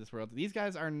tied to this world, these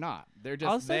guys are not. They're just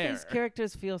also, there. these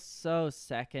characters feel so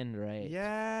second rate.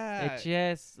 Yeah. It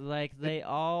just like they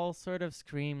all sort of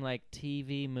scream like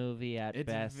TV movie at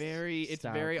best. It's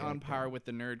very on par with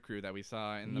the Nerd Crew that we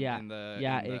saw in the other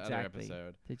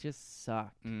episode. They just sucked.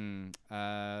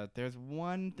 There's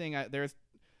one thing. There's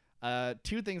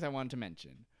 2 things I wanted to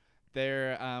mention.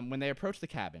 There, when they approach the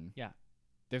cabin,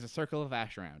 there's a circle of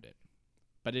ash around it,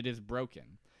 but it is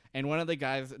broken. And one of the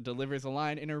guys delivers a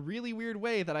line in a really weird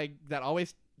way that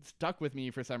always stuck with me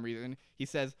for some reason. He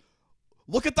says,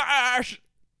 "Look at the ash!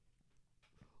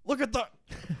 Look at the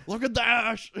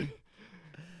ash!"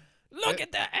 Look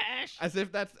at the ash! As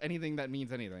if that's anything that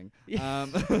means anything.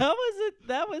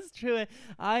 That was true.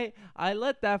 I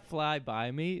let that fly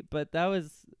by me, but that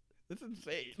was... It's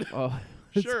insane. Oh,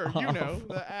 sure, awful.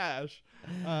 The ash.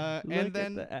 Look at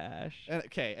the ash.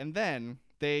 And then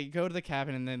they go to the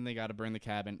cabin, and then they got to burn the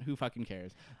cabin. Who fucking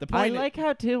cares? I like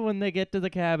how, too, when they get to the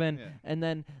cabin, and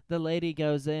then the lady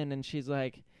goes in, and she's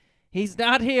like, he's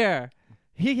not here.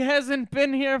 He hasn't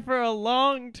been here for a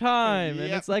long time.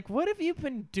 And it's like, what have you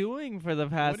been doing for the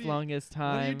past longest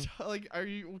time?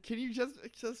 Can you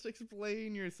just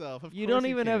explain yourself? You don't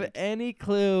even have any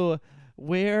clue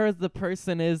where the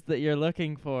person is that you're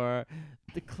looking for.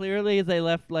 Clearly they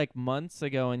left like months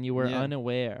ago and you were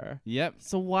unaware. Yep.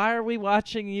 So why are we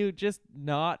watching you just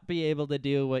not be able to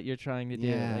do what you're trying to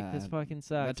do? Like, this fucking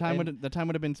sucks. The time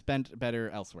would have been spent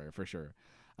better elsewhere for sure.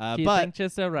 Do you think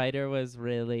just a writer was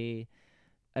really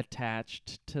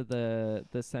attached to the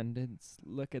sentence,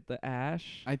 look at the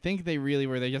ash? I think they really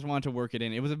were. They just wanted to work it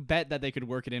in. It was a bet that they could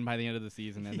work it in by the end of the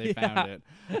season, and they found it.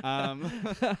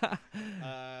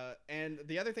 And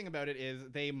the other thing about it is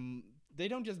they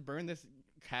don't just burn this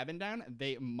cabin down,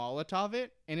 they Molotov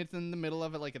it, and it's in the middle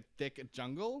of it like a thick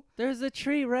jungle. There's a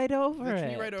tree right over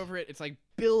it. It's like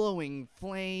billowing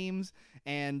flames,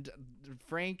 and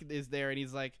Frank is there, and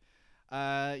he's like,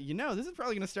 this is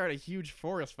probably going to start a huge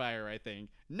forest fire, I think.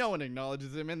 No one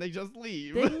acknowledges him, and they just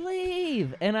leave. They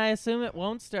leave! And I assume it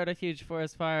won't start a huge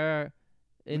forest fire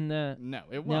in the... No,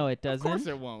 it won't. No, it doesn't. Of course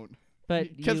it won't.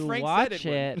 But you Frank watch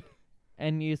it,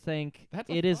 and you think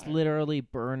it is fire. literally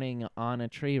burning on a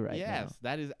tree right now. Yes,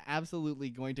 that is absolutely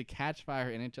going to catch fire,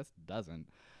 and it just doesn't.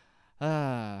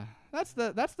 That's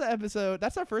the episode.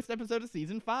 That's our first episode of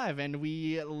season 5, and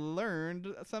we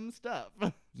learned some stuff.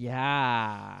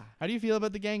 Yeah. How do you feel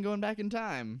about the gang going back in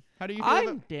time? How do you feel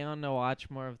I'm down to watch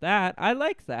more of that. I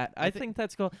like that. I think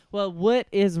that's cool. Well, what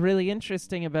is really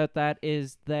interesting about that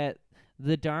is that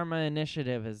the Dharma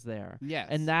Initiative is there. Yes.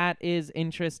 And that is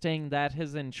interesting. That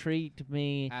has intrigued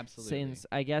me since,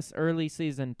 I guess, early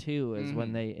season 2 is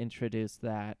when they introduced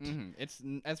that. It's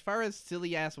as far as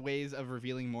silly-ass ways of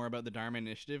revealing more about the Dharma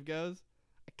Initiative goes,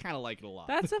 I kind of like it a lot.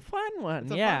 That's a fun one.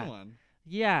 It's a fun one.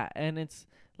 Yeah, and it's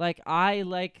like I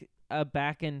like a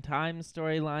back in time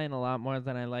storyline a lot more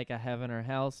than I like a heaven or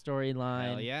hell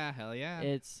storyline. Hell yeah.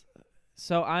 It's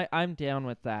so I'm down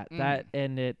with that.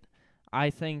 I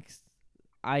think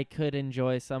I could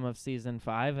enjoy some of season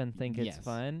 5 and think it's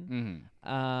fun.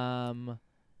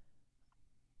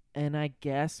 And I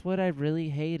guess what I really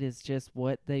hate is just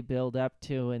what they build up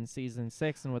to in season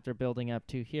 6 and what they're building up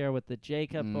to here with the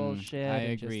Jacob bullshit. I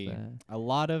and agree. Just A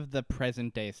lot of the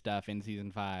present day stuff in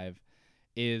season 5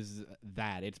 is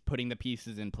that it's putting the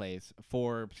pieces in place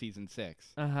for season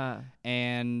 6.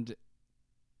 And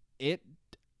it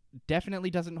definitely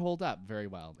doesn't hold up very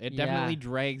well. It definitely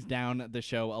drags down the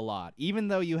show a lot, even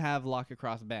though you have Lock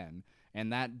Across Ben,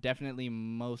 and that definitely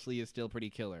mostly is still pretty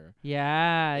killer.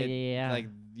 Yeah.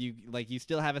 Like you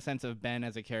still have a sense of Ben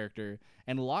as a character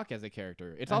and Locke as a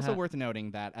character. It's also worth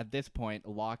noting that at this point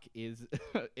Locke is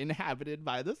inhabited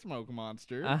by the smoke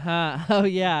monster. Oh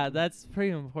yeah, that's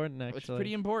pretty important actually. It's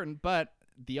pretty important, but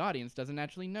the audience doesn't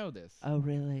actually know this. Oh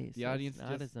really? The audience it's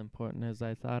not as important as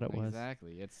I thought it was.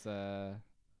 Exactly. It's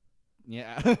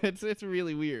yeah, it's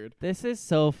really weird. This is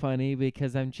so funny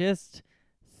because I'm just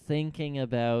thinking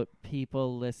about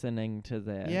people listening to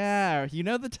this. Yeah, you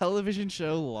know the television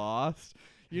show Lost?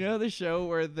 You know the show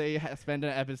where they spend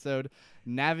an episode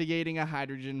navigating a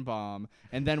hydrogen bomb,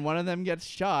 and then one of them gets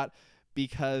shot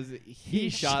because he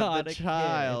shot the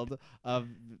child of...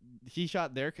 He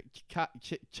shot their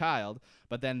child,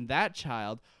 but then that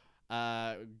child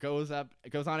goes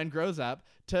on and grows up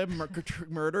to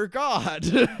murder God.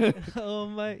 Oh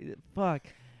my... Fuck.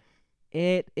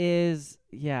 It is...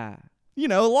 Yeah. You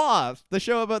know, Lost, the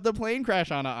show about the plane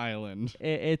crash on an island.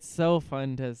 It's so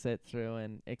fun to sit through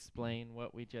and explain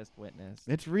what we just witnessed.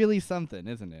 It's really something,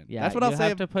 isn't it? Yeah, that's what I'll say. You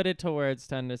have to put it to words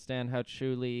to understand how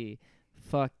truly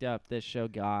fucked up this show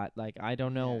got. Like, I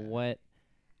don't know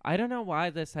why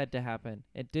this had to happen.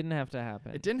 It didn't have to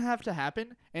happen. It didn't have to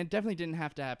happen, and it definitely didn't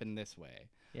have to happen this way.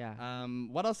 Yeah.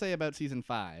 What I'll say about season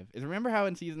 5 is, remember how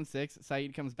in season 6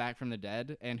 Saeed comes back from the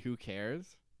dead and who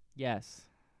cares? Yes.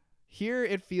 Here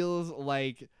it feels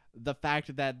like the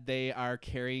fact that they are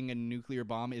carrying a nuclear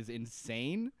bomb is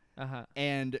insane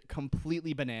and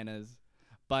completely bananas,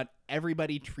 but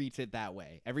everybody treats it that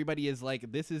way. Everybody is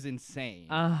like, this is insane.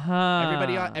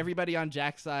 Everybody on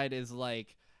Jack's side is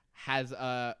like, has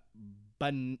a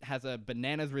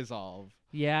bananas resolve.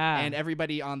 Yeah. And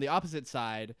everybody on the opposite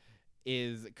side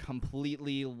is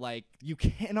completely like, you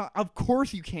cannot, of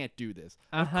course you can't do this.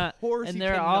 Of course and you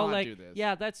they're cannot all like, do this.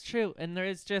 yeah, that's true. And there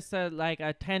is just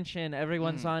a tension.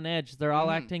 Everyone's on edge. They're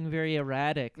all acting very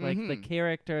erratic. Like the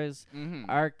characters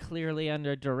are clearly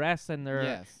under duress, and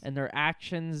their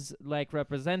actions like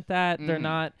represent that. They're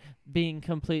not being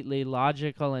completely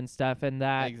logical and stuff, and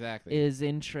that is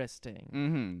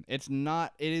interesting. It's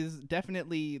not. It is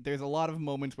definitely. There's a lot of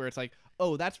moments where it's like,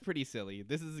 oh, that's pretty silly.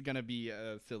 This is gonna be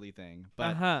a silly thing,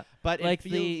 but but like it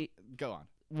feels. Go on.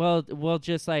 Well,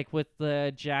 just like with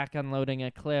the Jack unloading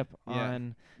a clip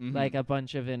on like a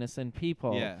bunch of innocent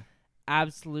people.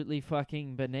 Absolutely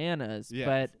fucking bananas.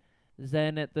 But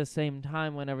then at the same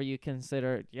time, whenever you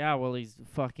consider, he's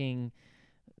fucking.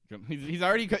 He's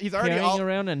already carrying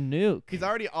around a nuke. He's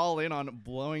already all in on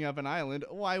blowing up an island.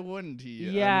 Why wouldn't he?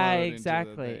 Yeah,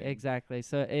 exactly.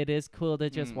 So it is cool to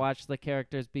just watch the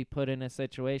characters be put in a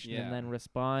situation and then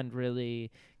respond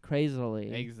really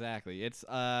crazily. Exactly. It's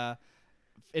a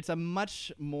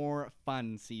much more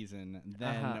fun season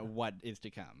than what is to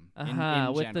come. In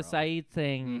with general. the Saeed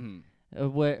thing.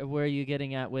 Where are you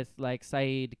getting at with like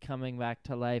Saeed coming back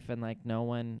to life and like no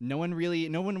one's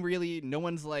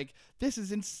like, this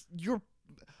is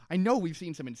I know we've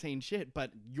seen some insane shit,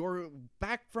 but you're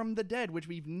back from the dead, which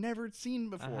we've never seen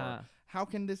before. How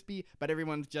can this be? But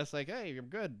everyone's just like, hey, you're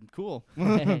good, cool.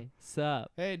 Hey,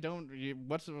 sup? Hey,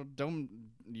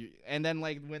 and then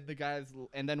like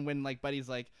when like Buddy's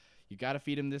like, you gotta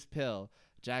feed him this pill.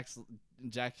 Jack's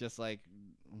just like,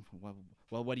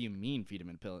 well, what do you mean feed him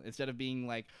a pill? Instead of being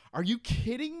like, are you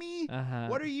kidding me?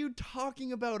 What are you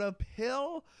talking about? A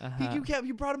pill?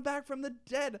 You brought him back from the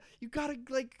dead. You gotta,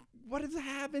 like, what is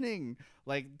happening?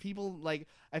 Like, people, like,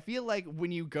 I feel like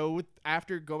when you go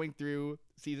after going through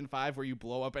season 5 where you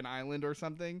blow up an island or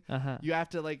something, you have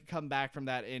to like come back from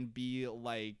that and be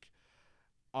like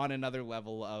on another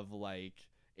level of like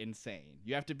insane.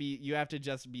 You have to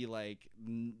just be like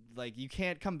you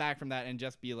can't come back from that and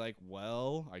just be like,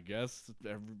 well, I guess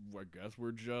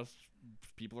we're just,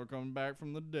 people are coming back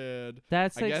from the dead.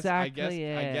 That's I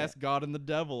guess God and the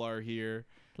devil are here.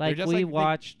 Like, we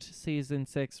watched season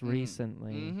 6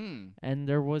 recently, and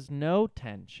there was no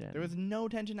tension. There was no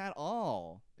tension at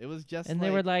all. It was just and they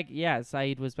were like, yeah,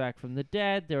 Saeed was back from the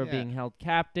dead. They were being held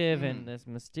captive in this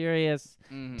mysterious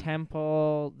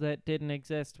temple that didn't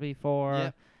exist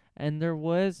before, and there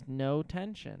was no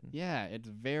tension. Yeah, it's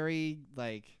very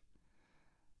like,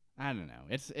 I don't know.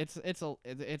 It's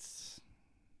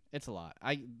a lot.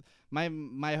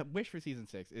 My wish for season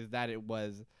 6 is that it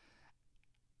was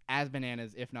as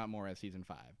bananas, if not more, as season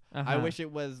 5. Uh-huh. I wish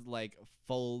it was like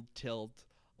full tilt,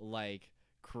 like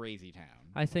Crazy Town.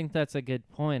 I think that's a good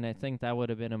point. I think that would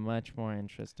have been a much more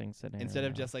interesting scenario. Instead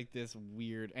of just like this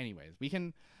weird. Anyways, we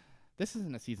can. This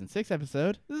isn't a season 6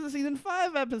 episode. This is a season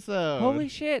 5 episode. Holy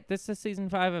shit! This is a season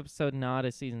 5 episode, not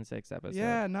a season 6 episode.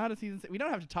 Yeah, not a season 6. We don't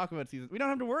have to talk about season. We don't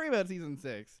have to worry about season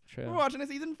 6. True. We're watching a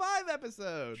season 5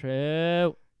 episode.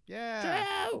 True.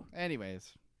 Yeah. True.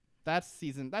 Anyways, that's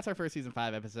our first season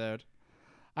 5 episode.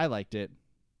 I liked it.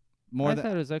 I thought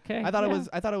it was okay. I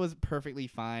thought it was perfectly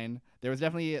fine. There was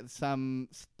definitely some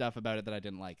stuff about it that I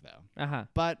didn't like though. Uh-huh.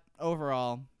 But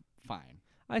overall, fine.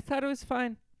 I thought it was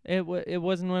fine. It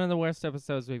wasn't one of the worst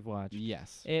episodes we've watched.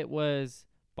 Yes. It was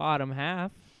bottom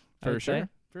half. I For would sure. say.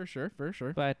 For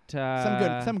sure. But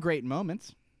Some great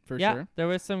moments. For sure. there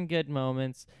were some good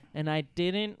moments, and I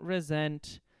didn't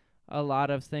resent a lot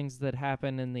of things that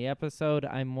happened in the episode.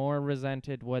 I more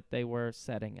resented what they were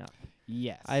setting up.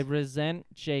 Yes. I resent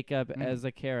Jacob as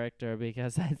a character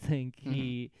because I think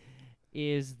he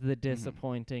is the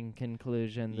disappointing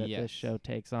conclusion that this show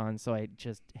takes on, so I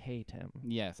just hate him.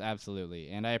 Yes, absolutely.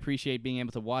 And I appreciate being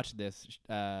able to watch this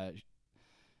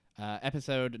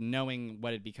episode knowing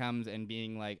what it becomes and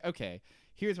being like, okay,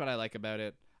 here's what I like about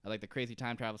it. I like the crazy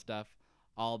time travel stuff.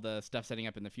 All the stuff setting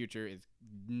up in the future is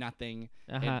nothing.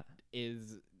 Uh-huh.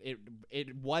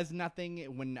 It was nothing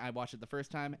when I watched it the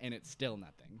first time, and it's still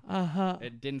nothing. Uh-huh.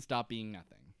 It didn't stop being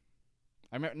nothing.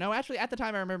 Actually, at the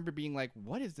time, I remember being like,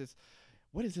 what is this?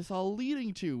 What is this all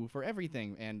leading to for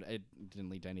everything? And it didn't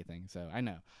lead to anything, so I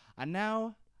know. And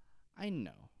now, I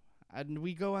know. And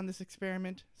we go on this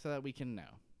experiment so that we can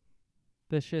know.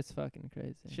 This shit's fucking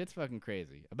crazy. Shit's fucking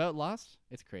crazy. About Lost,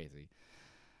 it's crazy.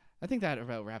 I think that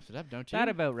about wraps it up, don't you? That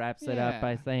about wraps it up,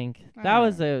 I think. All That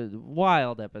was a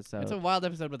wild episode. It's a wild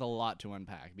episode with a lot to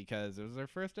unpack because it was our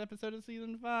first episode of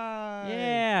season 5.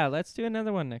 Yeah, let's do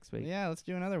another one next week. Yeah, let's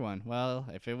do another one. Well,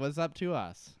 if it was up to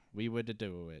us, we would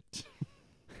do it.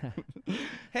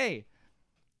 Hey,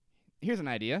 here's an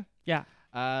idea. Yeah.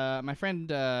 My friend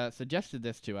suggested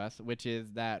this to us, which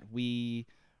is that we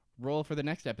roll for the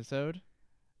next episode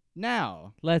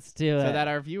now. Let's do it. So that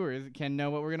our viewers can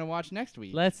know what we're going to watch next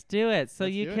week. Let's do it. So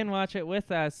Let's you do can watch it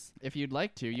with us. If you'd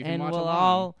like to, you can and watch we'll along.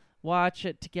 all watch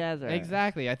it together.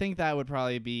 Exactly. I think that would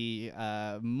probably be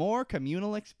more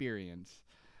communal experience.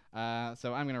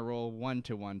 So I'm going to roll 1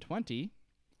 to 120.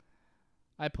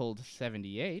 I pulled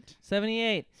 78.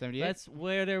 78. 78.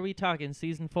 Where are we talking?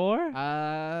 Season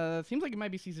 4? Seems like it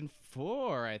might be season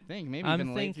 4, I think. Maybe I'm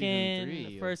even late thinking season 3.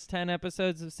 the first 10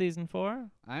 episodes of season 4.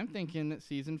 I'm thinking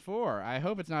season 4. I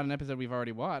hope it's not an episode we've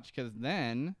already watched, because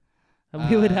then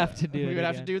We would have to do it We would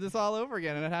have to again. do this all over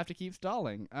again, and I'd have to keep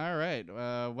stalling. All right.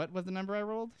 What was the number I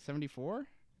rolled? 74?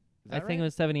 I think it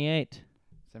was 78.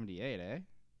 78, eh?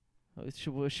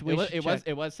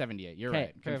 It was 78. You're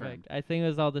right. Perfect. Confirmed. I think it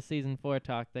was all the season 4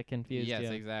 talk that confused Yes,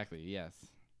 you. exactly. Yes.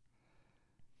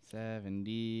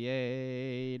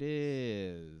 78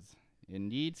 is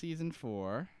indeed season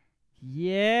 4.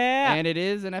 Yeah. And it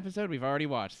is an episode we've already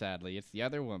watched, sadly. It's The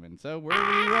Other Woman. So we're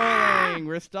re-rolling.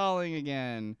 We're stalling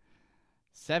again.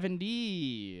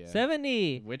 70.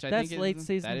 70. Which I That's think late is,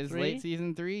 season that is 3? late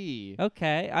season 3.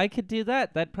 Okay, I could do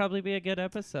that. That'd probably be a good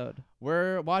episode.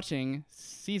 We're watching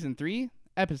season 3,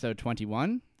 episode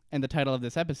 21. And the title of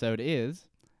this episode is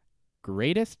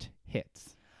Greatest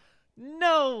Hits.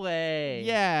 No way.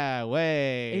 Yeah,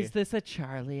 way. Is this a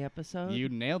Charlie episode? You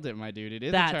nailed it, my dude. It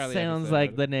is that a Charlie sounds episode.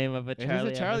 like the name of a It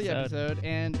Charlie is a Charlie episode. episode,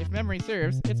 and if memory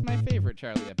serves, it's my favorite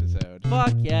Charlie episode.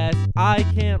 Fuck yes. I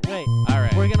can't wait. All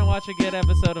right. We're going to watch a good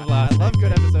episode of Lost. I love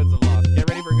good episodes of Lost. Get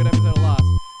ready for a good episode of Lost,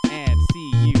 and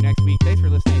see you next week. Thanks for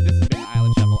listening. This has been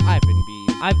Island Shuffle. I've been Bean.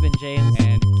 I've been James.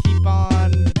 And keep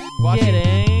on watching.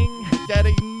 Getting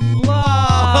Getting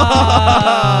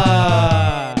lost.